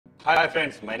Hi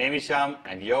friends, my name is Shyam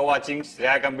and you are watching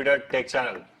XIAOMI Computer Tech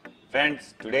Channel.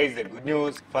 Friends, today is the good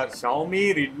news for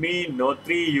XIAOMI Redmi Note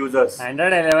 3 users.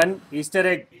 Android 11 Easter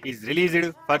egg is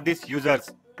released for these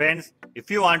users. Friends, if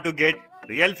you want to get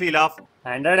real feel of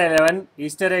Android 11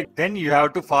 Easter egg, then you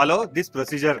have to follow this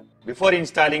procedure. Before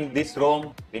installing this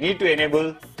ROM, we need to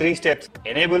enable 3 steps.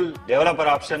 Enable developer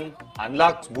option,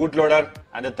 unlock bootloader,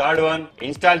 and the third one,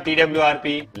 install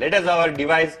TWRP. Let us our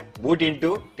device boot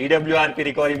into TWRP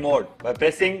recovery mode by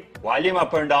pressing volume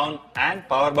up and down and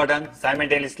power button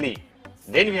simultaneously.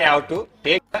 Then we have to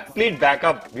take a complete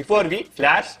backup before we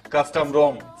flash custom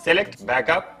ROM. Select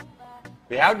backup.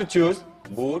 We have to choose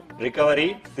boot,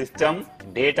 recovery, system,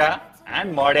 data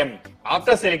and modem.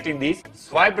 After selecting these,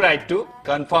 swipe right to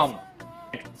confirm.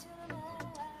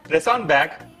 Press on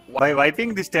back. By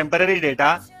wiping this temporary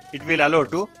data, it will allow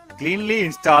to cleanly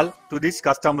install to this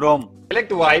custom ROM.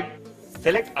 Select wipe,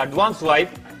 select advanced wipe,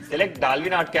 select Dolby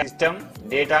Notcast system,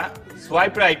 data,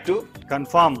 swipe right to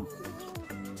confirm.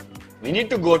 We need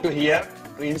to go to here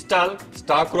to install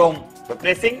stock ROM. By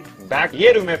pressing back,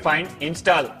 here you may find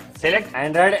install. Select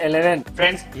Android 11.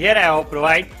 Friends, here I have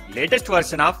provide latest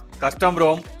version of custom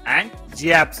ROM and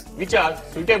GApps which are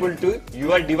suitable to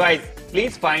your device.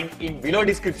 Please find in below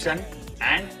description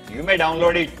and you may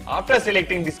download it. After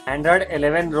selecting this Android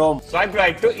 11 ROM, swipe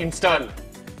right to install.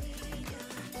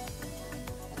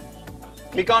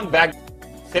 Click on back,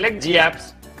 select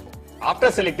GApps.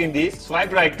 After selecting these,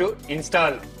 swipe right to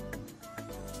install.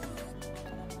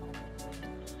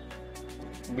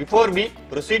 Before we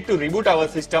proceed to reboot our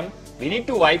system, we need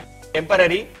to wipe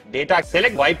temporary data.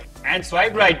 Select wipe and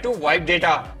swipe right to wipe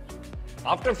data.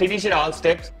 After finishing all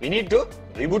steps, we need to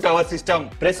reboot our system.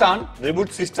 Press on reboot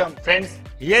system. Friends,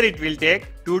 here it will take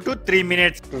 2 to 3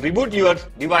 minutes to reboot your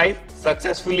device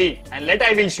successfully. And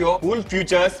I will show cool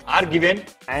features are given.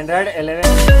 Android 11.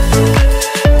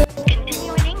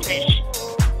 Continue in English.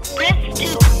 Press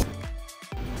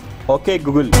 2. Okay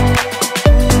Google.